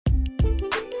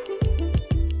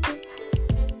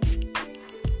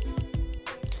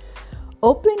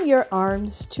Open your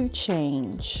arms to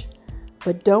change,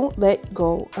 but don't let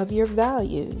go of your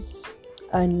values.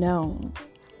 Unknown.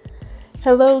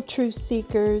 Hello, truth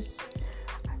seekers.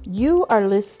 You are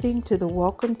listening to the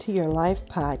Welcome to Your Life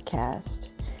podcast.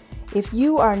 If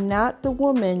you are not the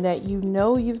woman that you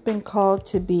know you've been called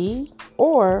to be,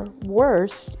 or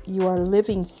worse, you are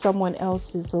living someone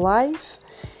else's life,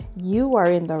 you are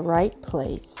in the right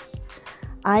place.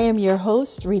 I am your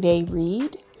host, Renee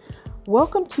Reed.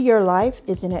 Welcome to Your Life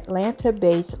is an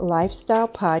Atlanta-based lifestyle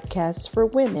podcast for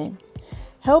women,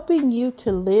 helping you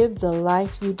to live the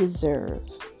life you deserve.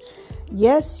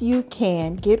 Yes, you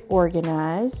can get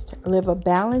organized, live a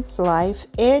balanced life,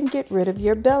 and get rid of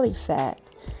your belly fat.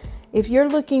 If you're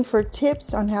looking for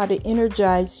tips on how to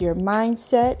energize your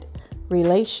mindset,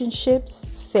 relationships,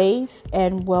 faith,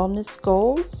 and wellness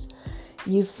goals,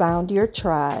 you've found your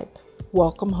tribe.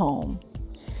 Welcome home.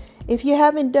 If you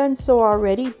haven't done so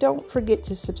already, don't forget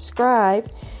to subscribe.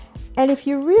 And if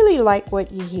you really like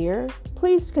what you hear,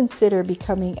 please consider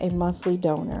becoming a monthly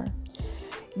donor.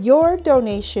 Your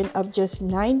donation of just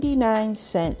 99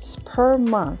 cents per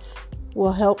month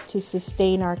will help to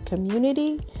sustain our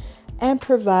community and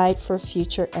provide for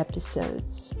future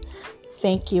episodes.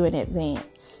 Thank you in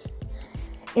advance.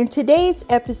 In today's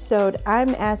episode,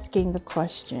 I'm asking the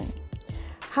question,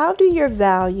 how do your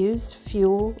values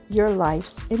fuel your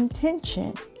life's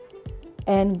intention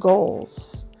and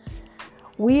goals?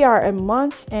 We are a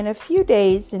month and a few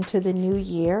days into the new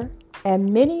year,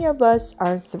 and many of us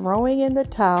are throwing in the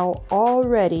towel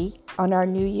already on our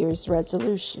New Year's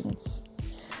resolutions.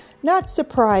 Not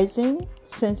surprising,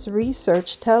 since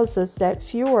research tells us that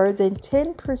fewer than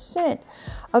 10%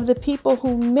 of the people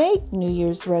who make New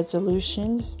Year's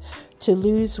resolutions to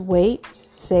lose weight,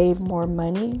 save more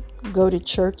money, go to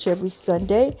church every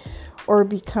Sunday, or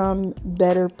become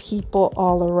better people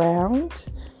all around,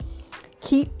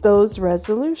 keep those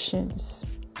resolutions.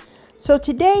 So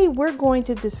today we're going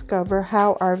to discover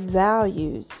how our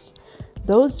values,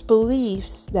 those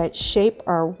beliefs that shape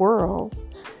our world,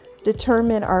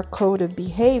 determine our code of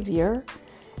behavior,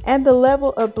 and the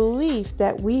level of belief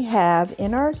that we have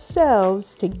in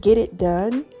ourselves to get it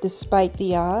done despite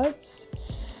the odds.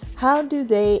 How do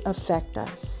they affect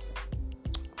us?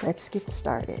 Let's get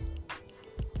started.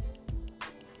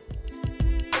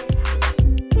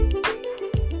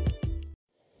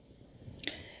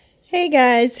 Hey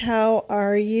guys, how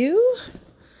are you?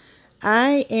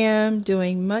 I am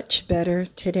doing much better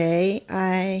today.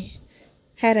 I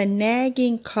had a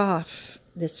nagging cough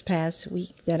this past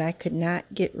week that I could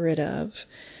not get rid of,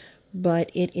 but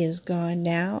it is gone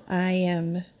now. I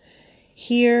am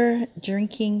here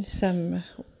drinking some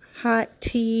hot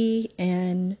tea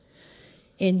and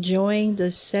enjoying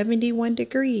the 71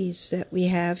 degrees that we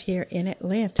have here in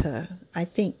Atlanta. I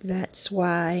think that's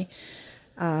why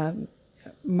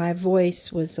my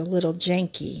voice was a little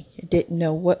janky. I didn't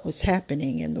know what was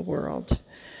happening in the world.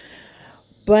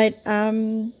 But,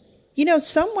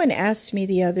 someone asked me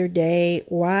the other day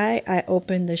why I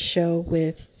opened the show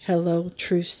with Hello,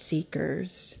 Truth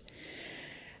Seekers.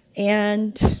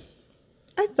 And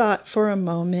I thought for a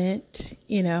moment,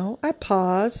 I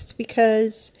paused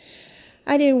because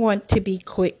I didn't want to be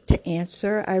quick to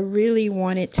answer. I really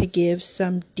wanted to give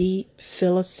some deep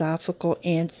philosophical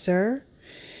answer.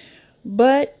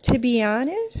 But to be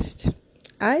honest,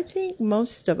 I think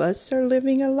most of us are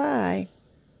living a lie,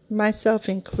 myself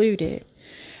included.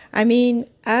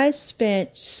 I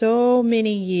spent so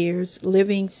many years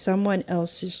living someone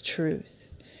else's truth,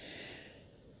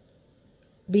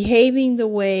 behaving the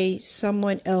way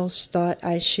someone else thought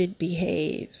I should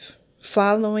behave,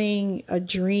 following a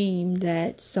dream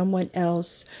that someone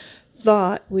else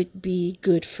thought would be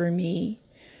good for me.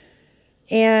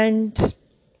 And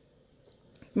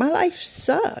my life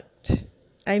sucked.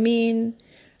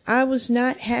 I was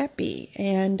not happy,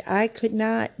 and I could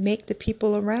not make the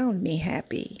people around me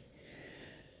happy.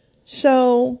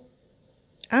 So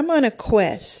I'm on a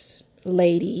quest,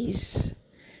 ladies,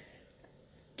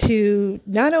 to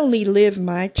not only live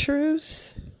my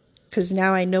truth, because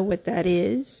now I know what that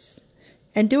is,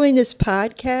 and doing this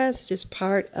podcast is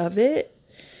part of it,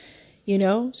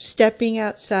 stepping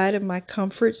outside of my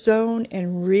comfort zone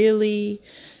and really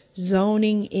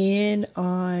zoning in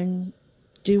on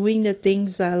doing the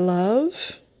things I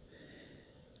love.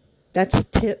 That's a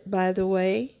tip, by the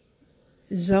way.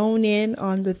 Zone in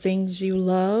on the things you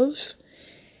love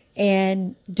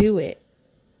and do it.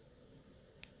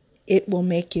 It will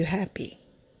make you happy.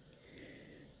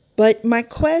 But my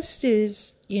quest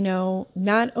is,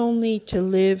 not only to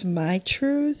live my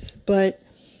truth, but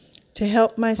to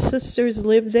help my sisters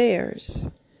live theirs,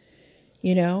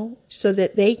 so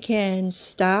that they can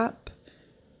stop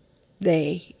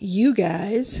you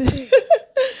guys,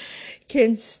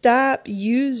 can stop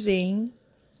using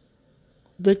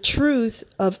the truth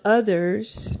of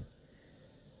others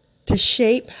to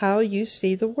shape how you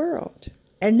see the world.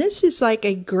 And this is like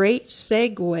a great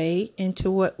segue into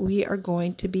what we are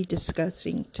going to be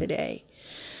discussing today.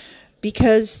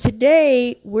 Because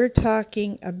today we're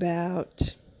talking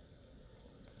about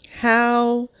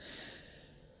how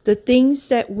the things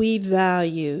that we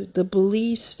value, the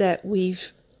beliefs that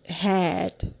we've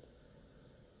had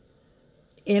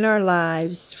in our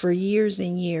lives for years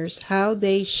and years, how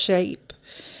they shape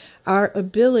our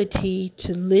ability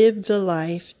to live the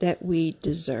life that we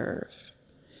deserve.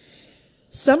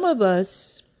 Some of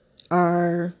us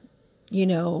are,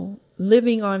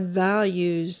 living on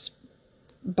values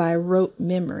by rote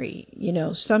memory,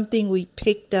 something we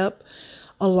picked up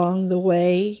along the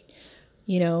way,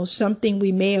 something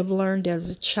we may have learned as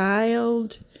a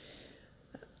child,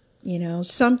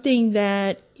 something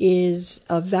that is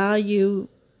a value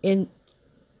in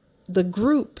the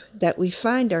group that we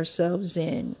find ourselves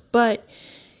in. But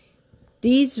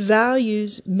these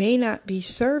values may not be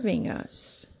serving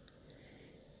us.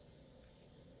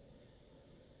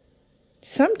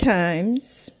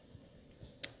 Sometimes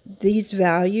these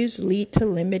values lead to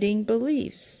limiting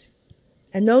beliefs.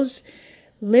 And those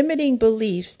limiting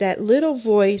beliefs, that little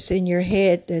voice in your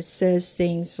head that says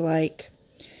things like,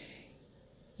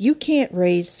 you can't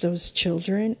raise those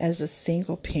children as a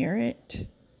single parent.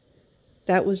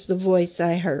 That was the voice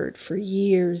I heard for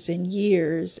years and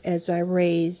years as I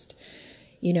raised,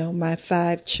 my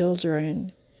 5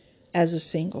 children as a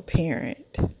single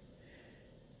parent.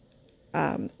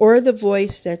 Or the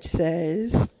voice that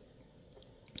says,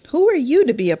 who are you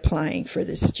to be applying for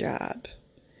this job?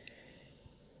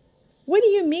 What do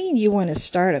you mean you want to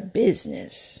start a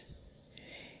business?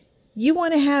 You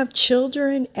want to have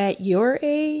children at your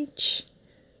age?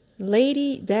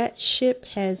 Lady, that ship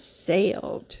has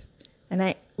sailed. And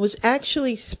I was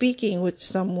actually speaking with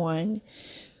someone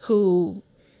who,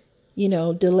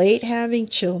 delayed having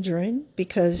children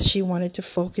because she wanted to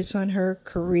focus on her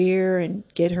career and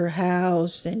get her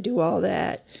house and do all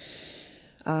that.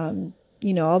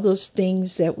 All those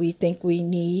things that we think we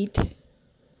need.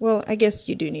 Well, I guess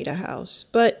you do need a house,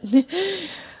 but,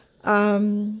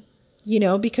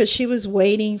 because she was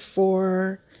waiting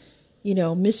for,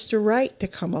 Mr. Right to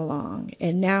come along.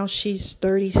 And now she's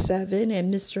 37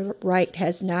 and Mr. Right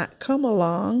has not come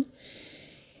along.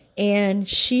 And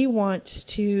she wants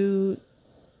to,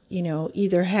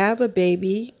 either have a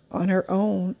baby on her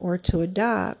own or to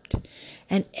adopt.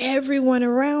 And everyone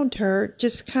around her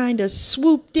just kind of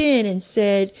swooped in and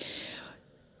said,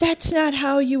 that's not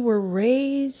how you were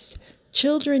raised.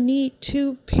 Children need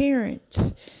 2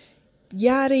 parents.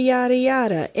 Yada, yada,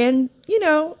 yada. And,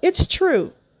 it's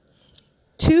true.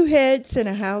 2 heads in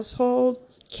a household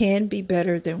can be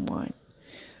better than 1.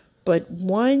 But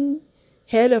 1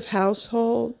 head of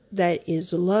household that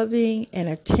is loving and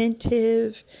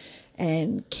attentive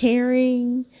and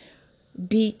caring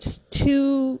beats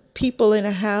 2 people in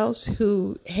a house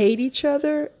who hate each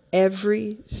other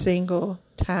every single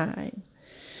time.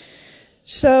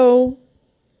 So,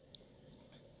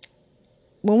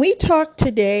 when we talk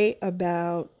today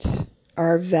about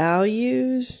our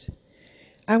values,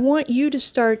 I want you to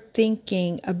start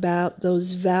thinking about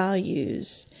those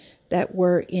values that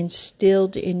were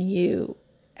instilled in you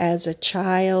as a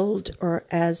child or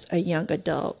as a young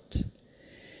adult.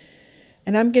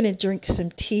 And I'm going to drink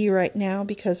some tea right now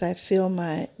because I feel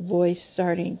my voice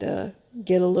starting to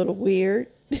get a little weird.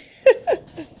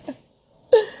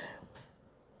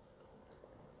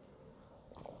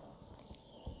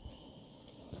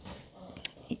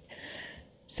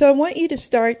 So I want you to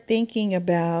start thinking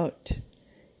about,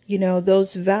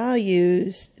 those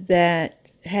values that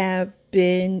have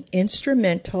been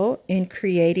instrumental in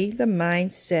creating the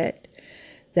mindset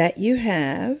that you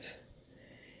have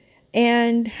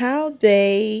and how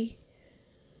they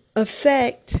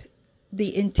affect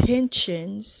the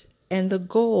intentions and the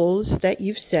goals that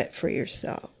you've set for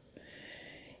yourself.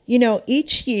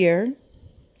 Each year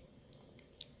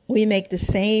we make the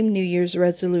same New Year's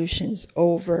resolutions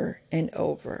over and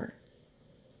over.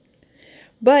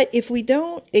 But if we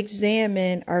don't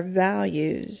examine our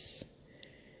values,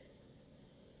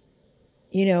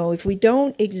 if we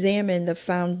don't examine the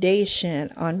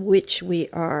foundation on which we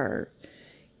are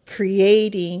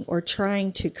creating or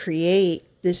trying to create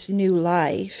this new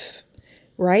life,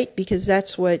 right? Because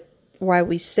that's why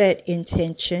we set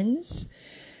intentions.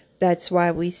 That's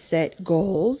why we set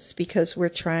goals, because we're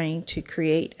trying to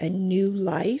create a new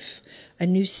life, a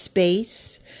new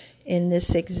space in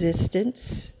this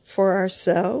existence for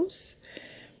ourselves.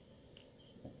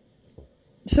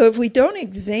 So if we don't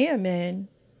examine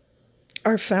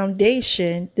our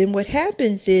foundation, then what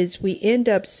happens is we end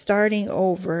up starting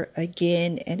over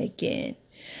again and again.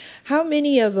 How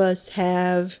many of us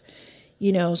have,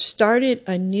 started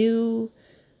a new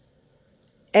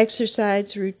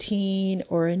exercise routine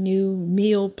or a new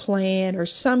meal plan or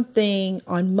something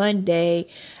on Monday,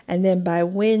 and then by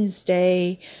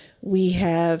Wednesday we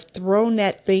have thrown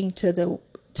that thing to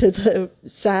the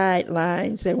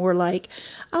sidelines, and we're like,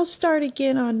 I'll start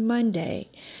again on Monday.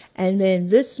 And then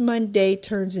this Monday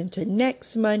turns into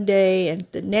next Monday and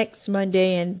the next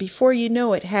Monday, and before you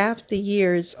know it, half the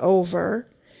year is over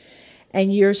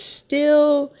and you're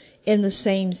still in the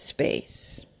same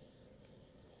space.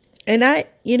 And I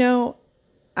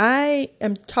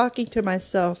am talking to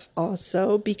myself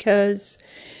also because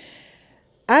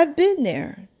I've been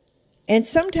there. And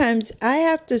sometimes I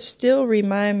have to still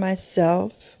remind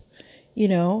myself,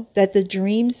 that the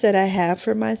dreams that I have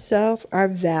for myself are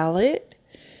valid,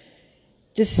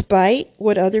 despite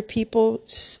what other people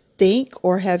think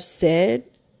or have said,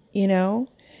 and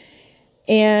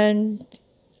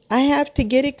I have to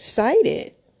get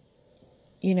excited.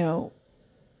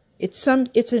 It's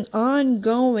an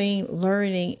ongoing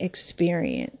learning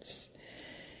experience.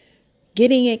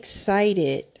 Getting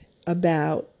excited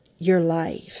about your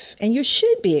life. And you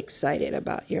should be excited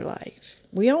about your life.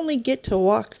 We only get to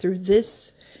walk through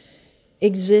this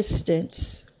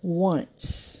existence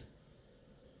once.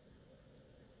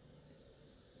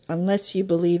 Unless you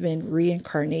believe in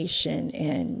reincarnation,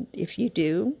 and if you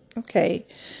do, okay.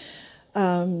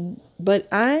 But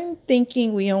I'm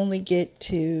thinking we only get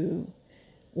to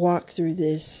walk through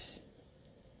this,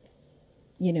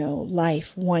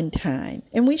 life one time,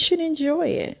 and we should enjoy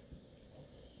it.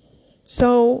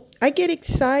 So I get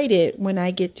excited when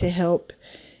I get to help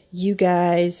you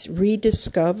guys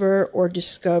rediscover or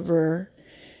discover,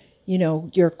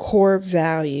 your core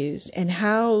values and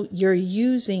how you're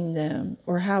using them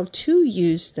or how to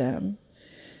use them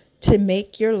to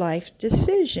make your life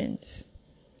decisions.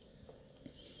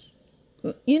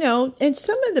 And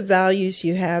some of the values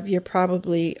you have, you're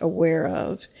probably aware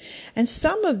of. And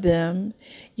some of them,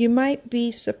 you might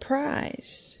be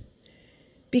surprised.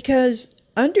 Because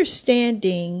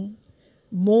understanding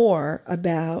more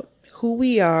about who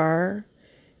we are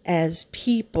as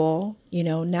people,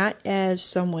 not as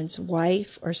someone's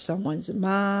wife or someone's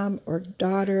mom or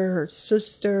daughter or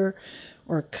sister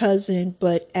or cousin,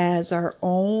 but as our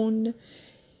own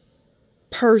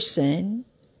person.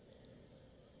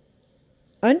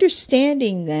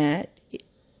 Understanding that,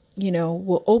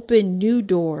 will open new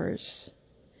doors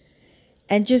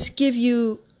and just give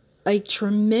you a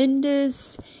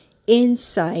tremendous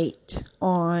insight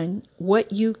on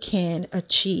what you can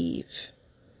achieve.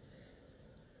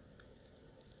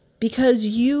 Because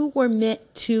you were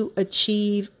meant to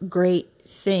achieve great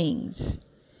things.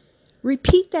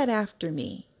 Repeat that after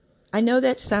me. I know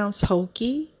that sounds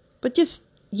hokey, but just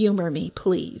humor me,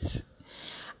 please.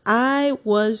 I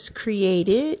was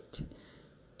created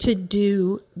to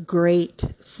do great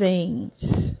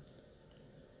things.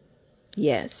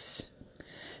 Yes.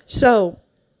 So,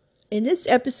 in this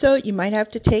episode, you might have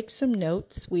to take some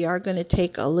notes. We are going to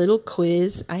take a little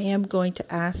quiz. I am going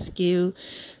to ask you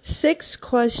 6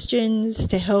 questions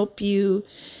to help you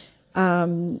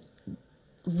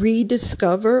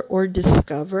rediscover or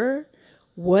discover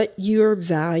what you're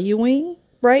valuing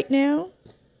right now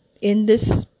in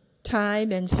this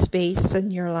time and space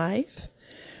in your life.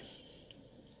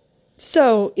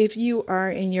 So if you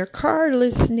are in your car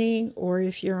listening, or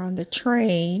if you're on the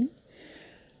train,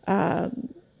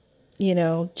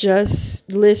 just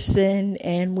listen.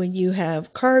 And when you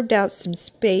have carved out some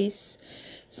space,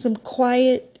 some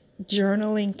quiet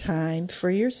journaling time for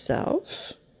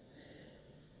yourself,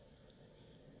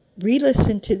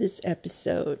 re-listen to this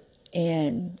episode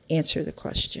and answer the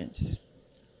questions.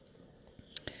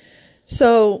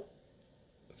 So,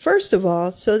 first of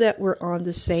all, so that we're on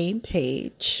the same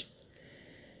page,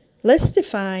 let's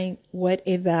define what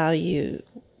a value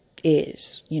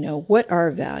is. What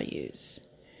are values?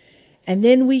 And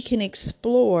then we can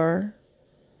explore,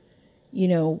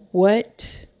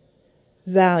 what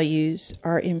values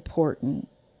are important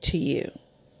to you.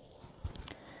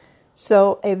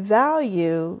 So a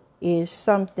value is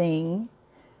something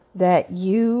that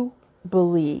you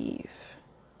believe.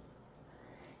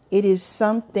 It is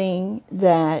something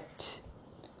that,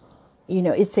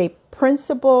 it's a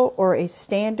principle or a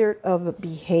standard of a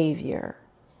behavior.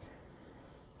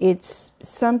 It's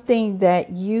something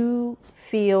that you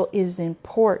feel is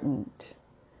important,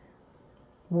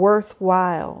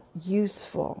 worthwhile,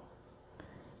 useful,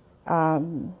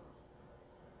 and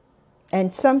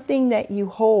something that you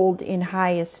hold in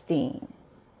high esteem.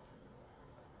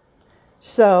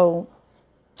 So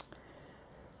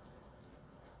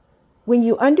when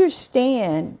you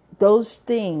understand those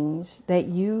things that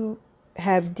you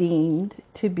have deemed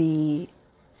to be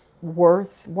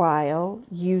worthwhile,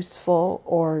 useful,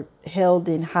 or held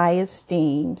in high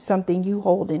esteem, something you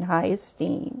hold in high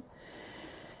esteem,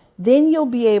 then you'll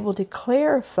be able to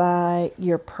clarify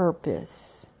your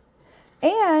purpose.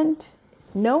 And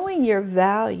knowing your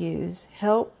values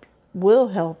will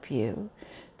help you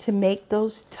to make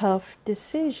those tough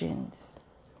decisions.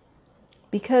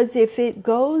 Because if it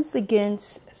goes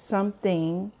against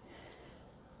something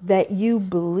that you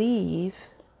believe,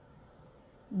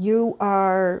 you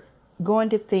are going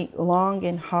to think long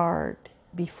and hard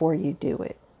before you do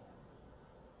it.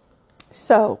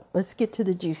 So let's get to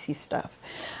the juicy stuff.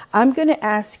 I'm going to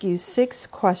ask you 6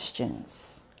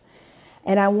 questions.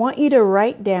 And I want you to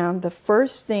write down the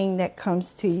first thing that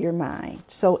comes to your mind.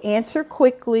 So answer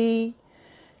quickly.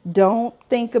 Don't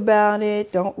think about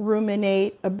it. Don't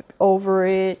ruminate over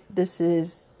it. This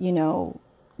is,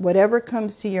 whatever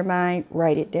comes to your mind,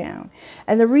 write it down.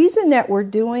 And the reason that we're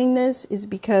doing this is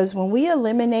because when we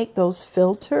eliminate those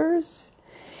filters,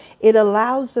 it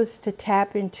allows us to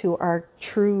tap into our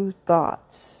true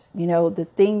thoughts, the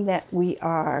thing that we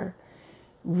are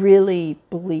really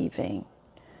believing.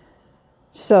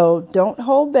 So don't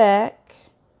hold back,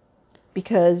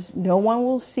 because no one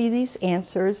will see these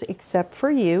answers except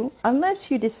for you, unless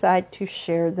you decide to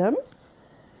share them.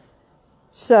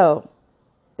 So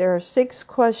there are 6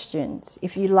 questions.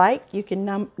 If you like, you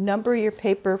can number your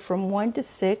paper from 1 to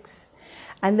 6,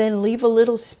 and then leave a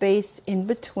little space in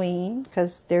between,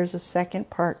 because there's a second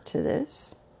part to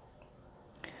this.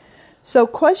 So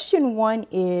question 1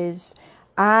 is,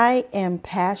 I am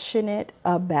passionate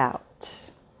about.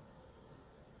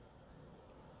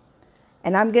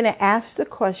 And I'm going to ask the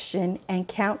question and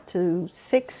count to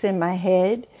 6 in my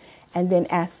head, and then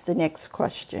ask the next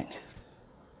question.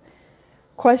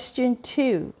 Question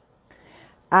 2,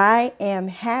 I am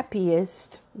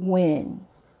happiest when.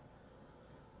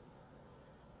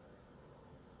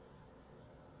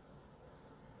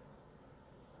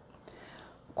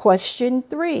 Question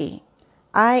 3,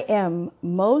 I am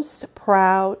most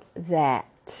proud that.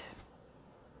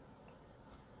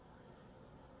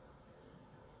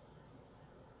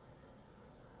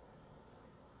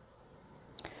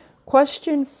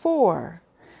 Question 4,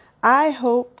 I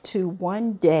hope to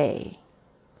one day.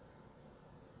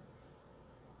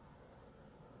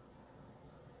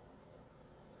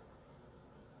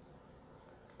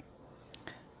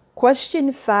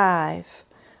 Question 5,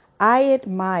 I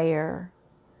admire.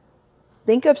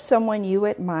 Think of someone you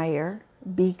admire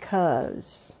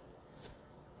because.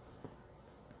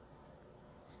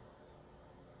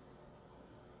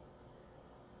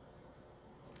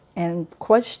 And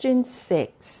question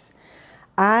 6,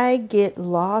 I get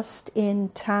lost in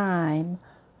time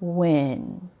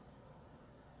when.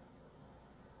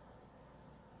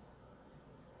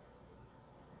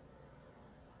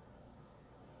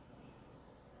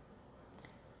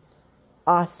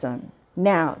 Awesome.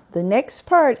 Now, the next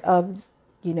part of,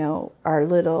 our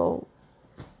little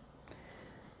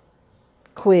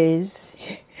quiz,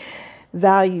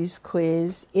 values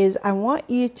quiz, is I want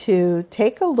you to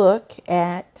take a look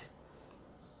at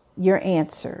your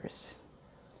answers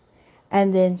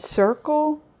and then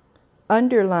circle,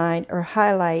 underline, or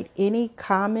highlight any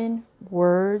common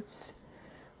words,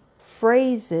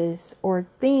 phrases, or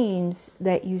themes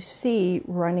that you see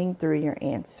running through your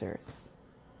answers.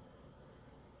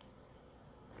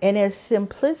 And as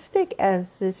simplistic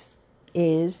as this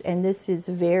is, and this is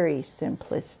very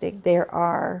simplistic, there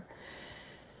are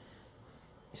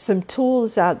some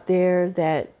tools out there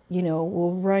that,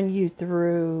 will run you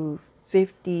through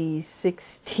 50,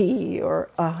 60,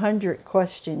 or 100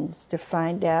 questions to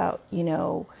find out,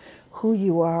 who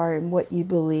you are and what you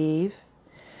believe.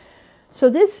 So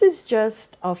this is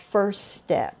just a first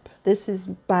step. This is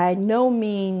by no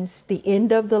means the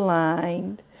end of the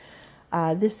line.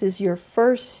 This is your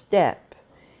first step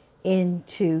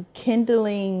into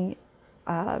kindling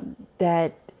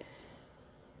that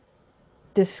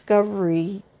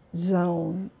discovery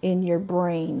zone in your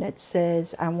brain that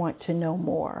says, I want to know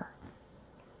more.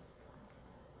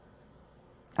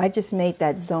 I just made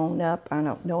that zone up. I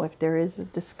don't know if there is a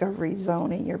discovery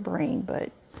zone in your brain,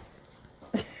 but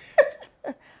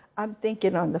I'm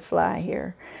thinking on the fly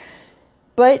here.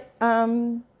 But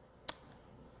the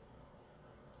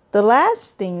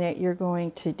last thing that you're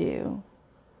going to do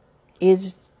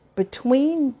is,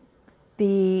 between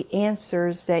the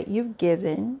answers that you've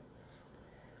given,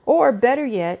 or better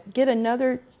yet, get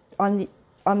another on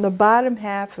the bottom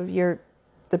half of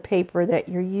the paper that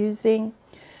you're using,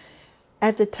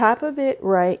 At the top of it,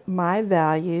 write my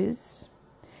values,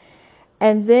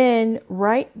 and then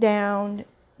write down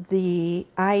the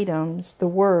items, the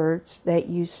words that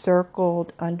you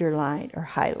circled, underlined, or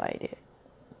highlighted.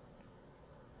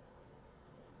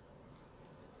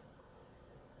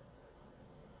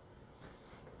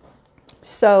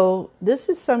 So this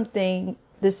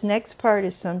next part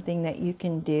is something that you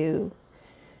can do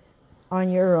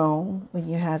on your own when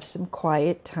you have some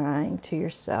quiet time to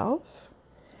yourself.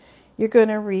 You're going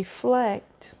to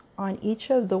reflect on each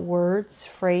of the words,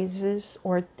 phrases,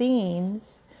 or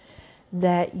themes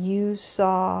that you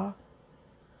saw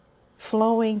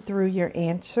flowing through your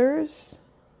answers.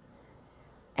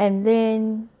 And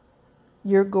then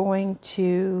you're going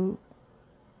to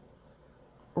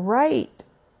write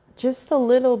just a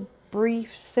little brief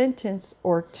sentence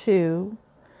or two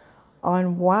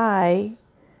on why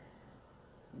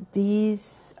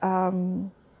these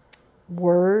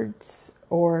words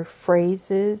or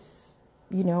phrases,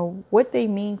 what they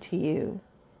mean to you,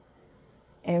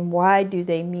 and why do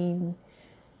they mean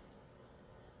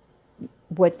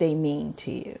what they mean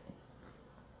to you.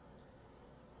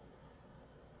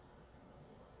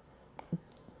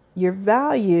 Your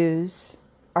values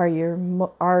are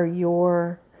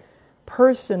your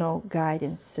personal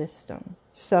guidance system.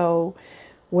 So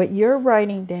what you're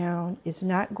writing down is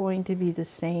not going to be the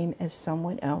same as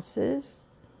someone else's.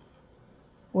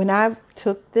 When I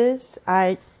took this,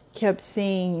 I kept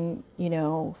seeing,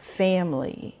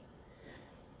 family,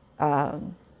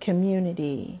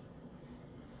 community,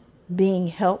 being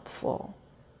helpful.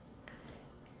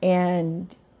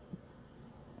 And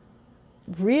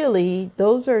really,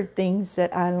 those are things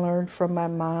that I learned from my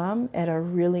mom at a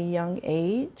really young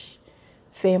age.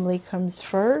 Family comes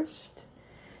first.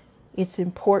 It's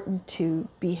important to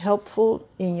be helpful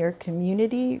in your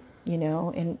community,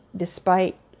 and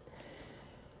despite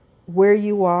where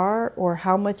you are or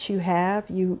how much you have,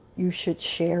 you should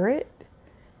share it.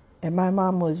 And my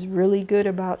mom was really good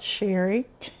about sharing.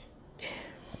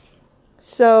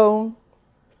 So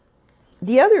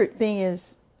the other thing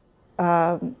is,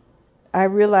 I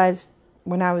realized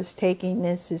when I was taking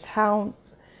this is how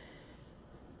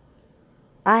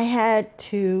I had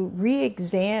to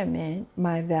re-examine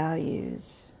my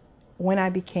values when I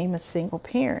became a single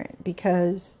parent,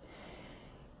 because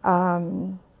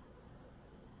someone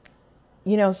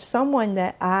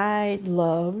that I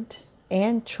loved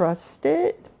and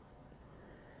trusted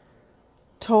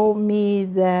told me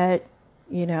that,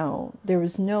 there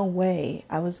was no way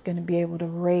I was going to be able to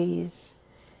raise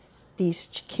these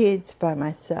kids by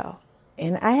myself.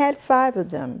 And I had 5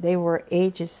 of them. They were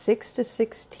ages 6 to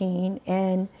 16.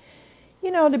 And,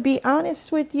 to be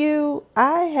honest with you,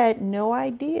 I had no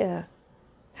idea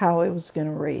how I was going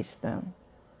to raise them.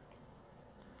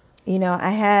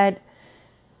 I had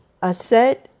a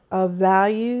set of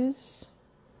values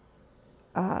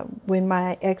when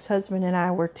my ex-husband and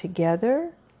I were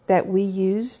together that we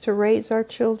used to raise our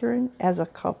children as a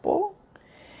couple.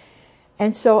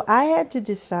 And so I had to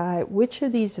decide which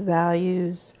of these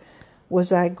values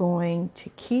was I going to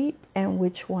keep and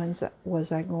which ones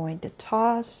was I going to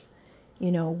toss.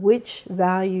 Which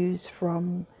values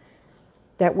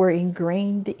that were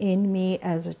ingrained in me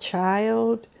as a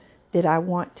child did I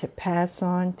want to pass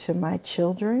on to my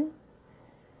children.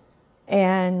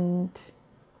 And,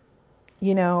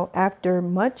 after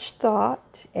much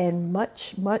thought and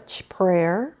much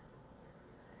prayer,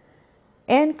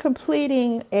 and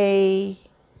completing a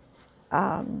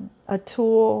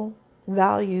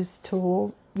values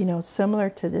tool, similar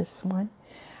to this one,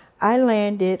 I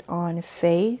landed on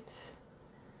faith,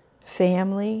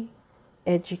 family,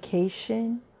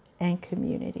 education, and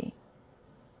community.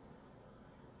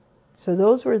 So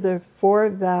those were the 4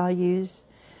 values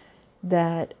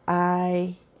that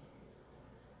I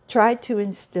tried to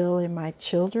instill in my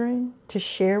children, to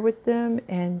share with them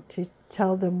and to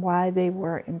tell them why they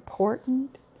were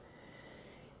important.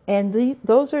 And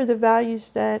those are the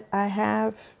values that I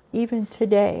have even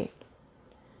today.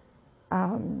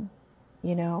 I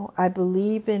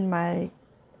believe in my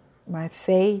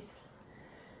faith.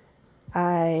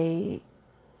 I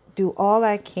do all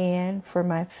I can for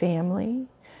my family.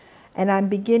 And I'm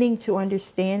beginning to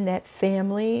understand that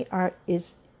family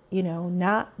is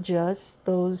not just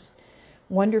those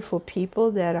wonderful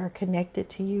people that are connected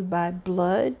to you by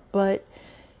blood, but,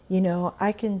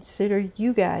 I consider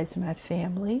you guys my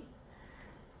family.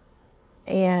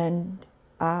 And,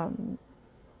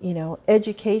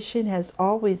 education has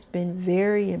always been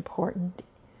very important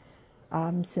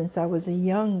since I was a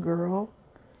young girl.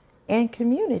 And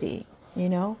community,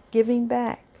 giving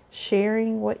back,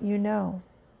 sharing what you know.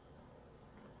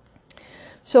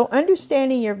 So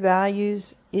understanding your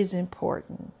values is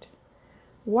important?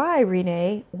 Why,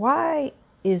 Renee? Why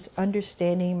is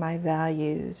understanding my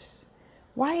values?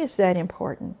 Why is that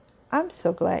important? I'm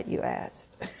so glad you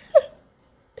asked.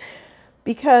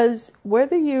 Because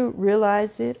whether you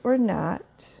realize it or not,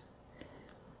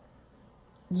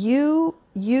 you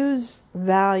use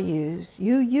values.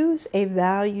 You use a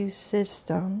value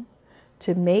system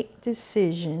to make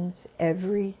decisions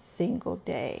every single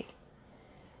day.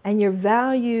 And your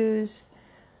values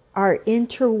are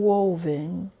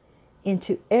interwoven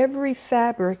into every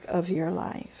fabric of your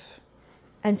life.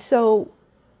 And so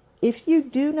if you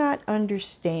do not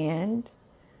understand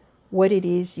what it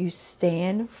is you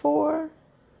stand for,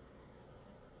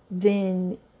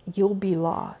 then you'll be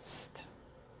lost.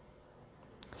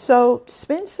 So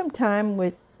spend some time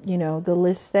with, the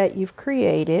list that you've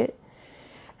created,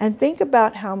 and think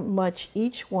about how much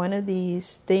each one of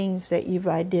these things that you've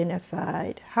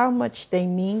identified, how much they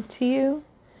mean to you.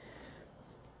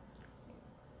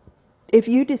 If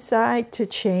you decide to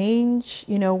change,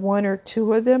 one or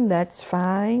two of them, that's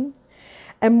fine.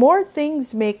 And more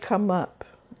things may come up.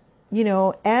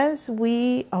 As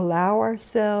we allow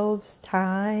ourselves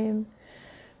time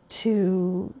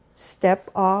to step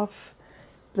off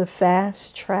the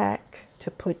fast track, to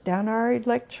put down our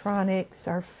electronics,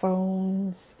 our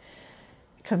phones,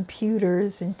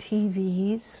 computers, and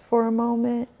TVs for a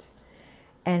moment,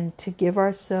 and to give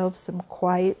ourselves some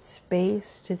quiet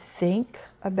space to think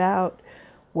about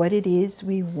what it is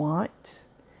we want,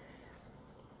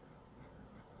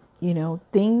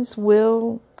 things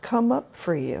will come up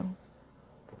for you.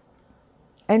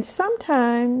 And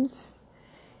sometimes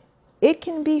it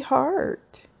can be hard.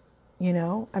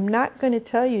 I'm not going to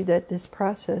tell you that this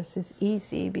process is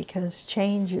easy, because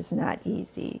change is not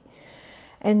easy.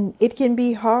 And it can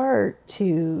be hard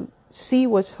to see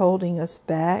what's holding us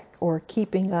back or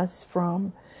keeping us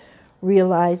from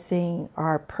realizing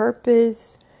our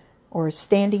purpose or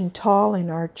standing tall in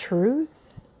our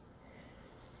truth.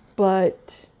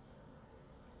 But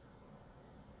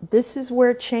this is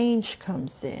where change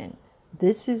comes in.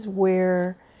 This is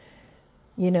where,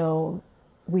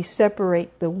 we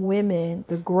separate the women,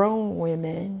 the grown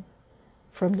women,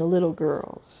 from the little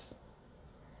girls.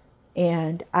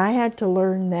 And I had to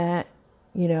learn that,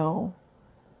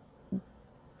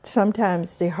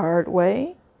 sometimes the hard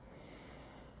way.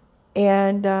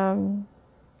 And,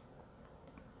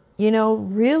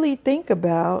 really think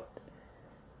about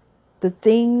the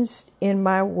things in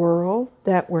my world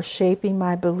that were shaping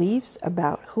my beliefs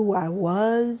about who I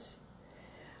was,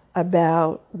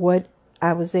 about what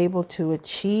I was able to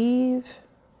achieve.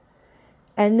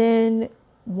 And then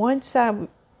once I,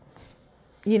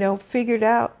 figured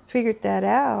them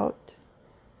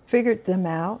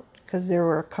out, because there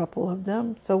were a couple of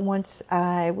them. So once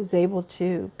I was able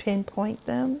to pinpoint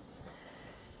them,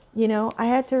 I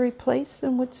had to replace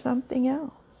them with something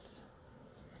else.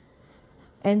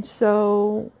 And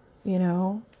so,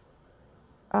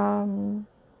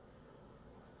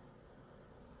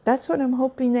 that's what I'm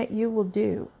hoping that you will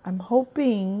do. I'm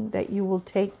hoping that you will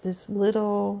take this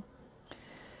little,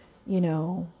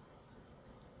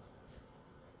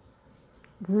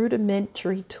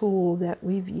 rudimentary tool that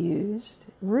we've used,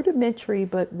 rudimentary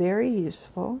but very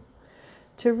useful,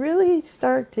 to really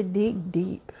start to dig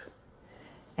deep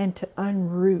and to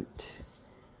unroot,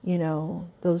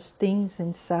 those things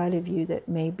inside of you that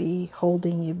may be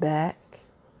holding you back.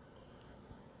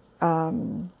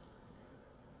 And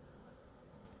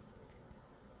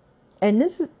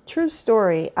this is a true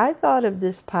story. I thought of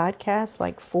this podcast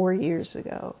like 4 years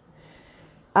ago.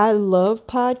 I love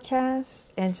podcasts,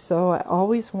 and so I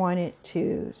always wanted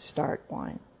to start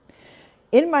one.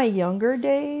 In my younger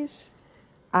days,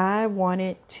 I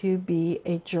wanted to be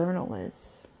a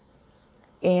journalist.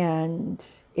 And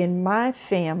in my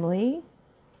family,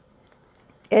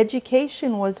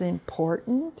 education was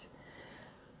important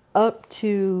up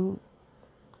to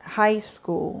high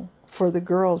school for the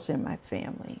girls in my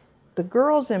family. The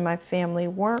girls in my family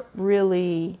weren't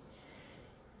really,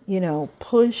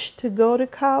 pushed to go to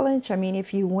college. I mean,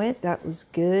 if you went, that was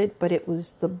good, but it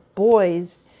was the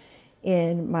boys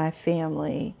in my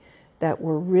family that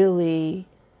were really,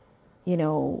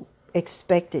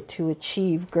 expected to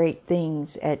achieve great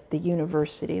things at the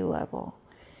university level.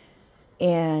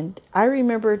 And I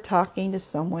remember talking to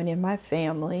someone in my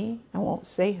family, I won't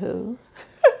say who,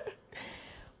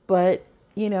 but,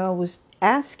 was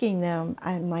asking them,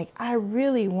 I'm like, I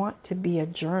really want to be a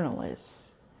journalist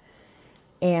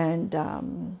and,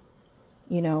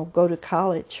 go to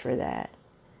college for that.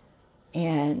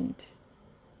 And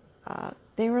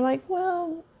they were like,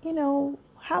 well,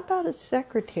 how about a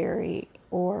secretary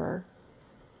or,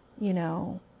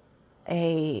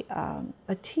 a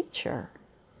teacher.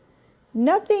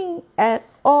 Nothing at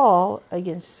all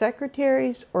against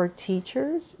secretaries or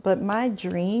teachers, but my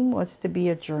dream was to be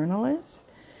a journalist.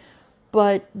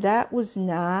 But that was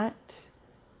not,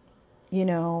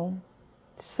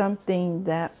 something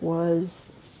that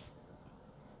was,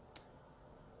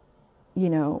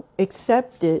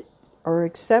 accepted or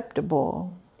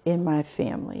acceptable in my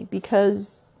family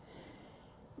because,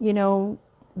 we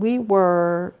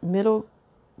were middle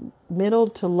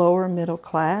to lower middle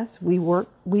class.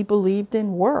 We believed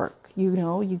in work.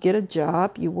 You get a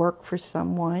job, you work for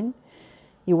someone,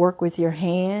 you work with your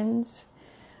hands.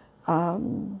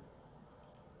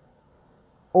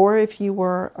 Or if you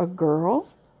were a girl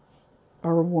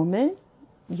or a woman,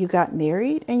 you got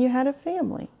married and you had a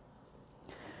family.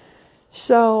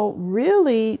 So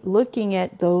really looking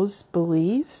at those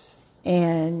beliefs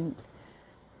and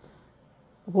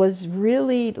was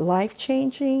really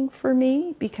life-changing for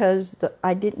me because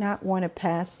I did not want to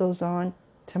pass those on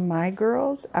to my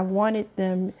girls. I wanted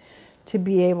them to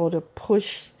be able to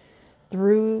push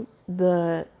through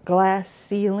the glass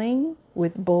ceiling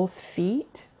with both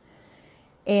feet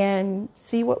and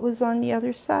see what was on the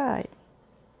other side.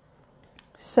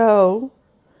 So,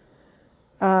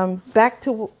 back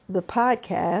to the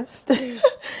podcast.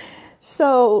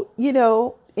 So,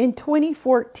 in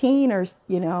 2014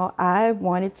 I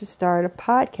wanted to start a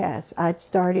podcast. I'd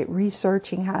started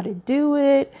researching how to do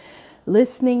it,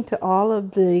 listening to all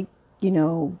of the,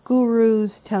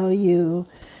 gurus tell you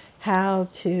how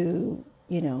to,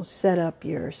 set up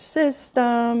your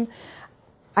system.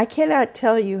 I cannot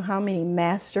tell you how many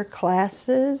master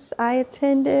classes I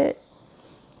attended,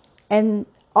 and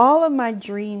all of my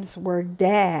dreams were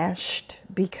dashed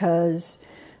because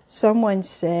someone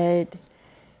said,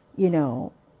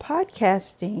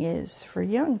 podcasting is for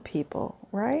young people,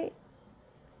 right?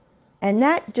 And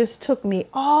that just took me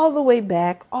all the way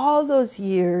back, all those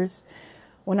years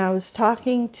when I was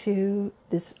talking to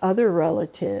this other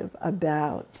relative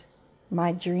about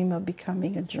my dream of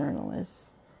becoming a journalist.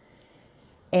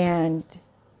 And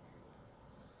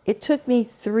it took me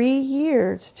 3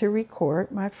 years to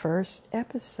record my first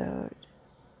episode.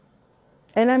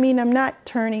 And I'm not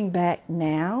turning back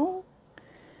now,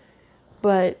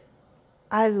 but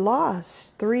I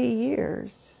lost 3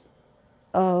 years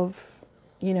of,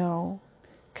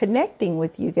 connecting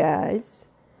with you guys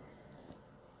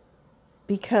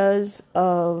because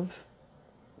of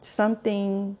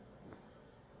something,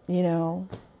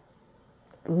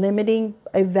 limiting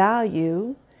a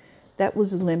value that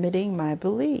was limiting my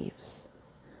beliefs.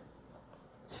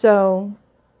 So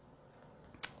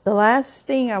the last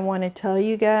thing I want to tell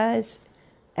you guys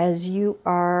as you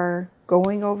are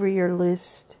going over your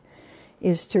list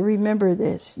is to remember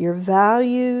this. Your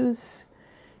values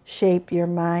shape your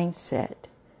mindset,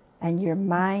 and your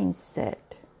mindset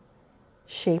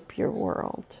shape your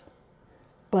world.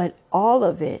 But all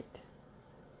of it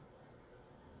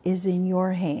is in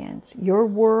your hands. Your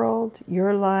world,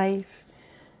 your life,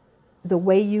 the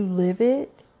way you live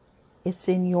it, it's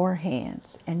in your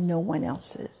hands and no one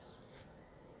else's.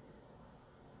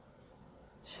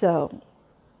 So,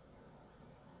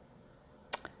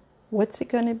 what's it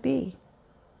going to be?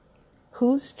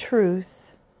 Whose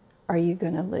truth are you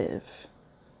going to live?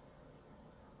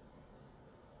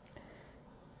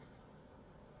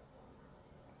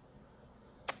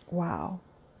 Wow.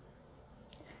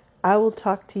 I will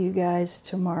talk to you guys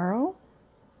tomorrow.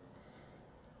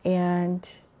 And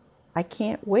I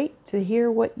can't wait to hear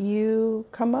what you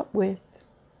come up with.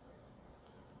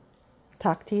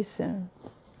 Talk to you soon.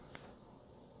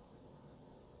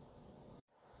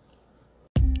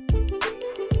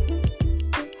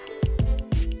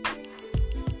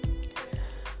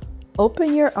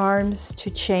 Open your arms to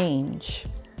change,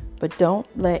 but don't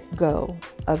let go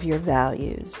of your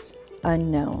values.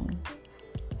 Unknown.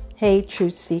 Hey,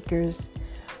 truth seekers,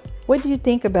 what do you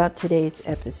think about today's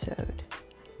episode?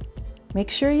 Make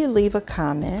sure you leave a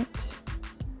comment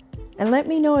and let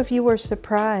me know if you were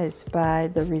surprised by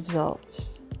the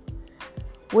results.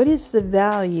 What is the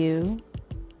value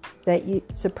that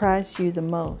surprised you the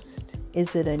most?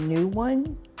 Is it a new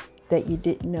one that you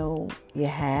didn't know you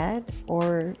had?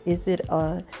 Or is it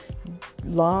a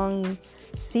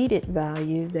long-seated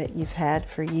value that you've had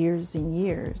for years and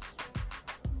years?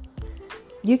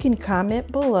 You can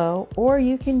comment below, or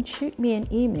you can shoot me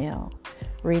an email,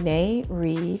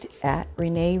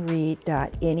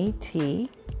 reneereed@reneereed.net.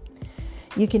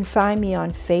 You can find me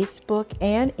on Facebook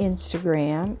and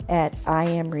Instagram at I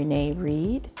am Renee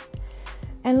Reed.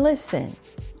 And listen,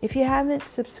 if you haven't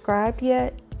subscribed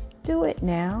yet, do it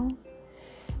now.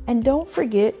 And don't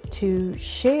forget to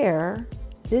share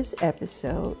this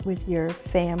episode with your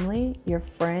family, your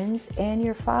friends, and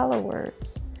your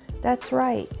followers. That's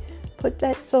right. Put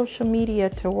that social media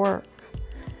to work.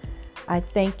 I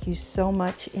thank you so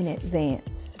much in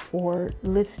advance for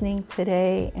listening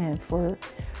today and for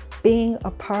being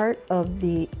a part of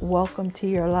the Welcome to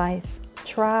Your Life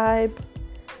tribe.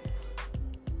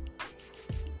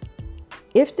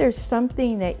 If there's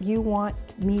something that you want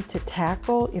me to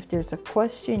tackle, if there's a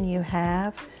question you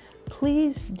have,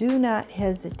 please do not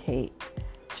hesitate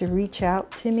to reach out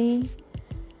to me.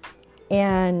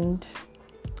 And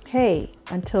hey,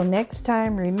 until next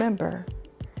time, remember,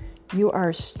 you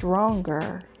are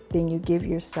stronger than you give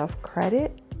yourself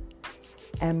credit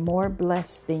and more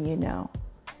blessed than you know.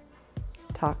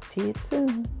 Talk to you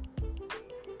soon.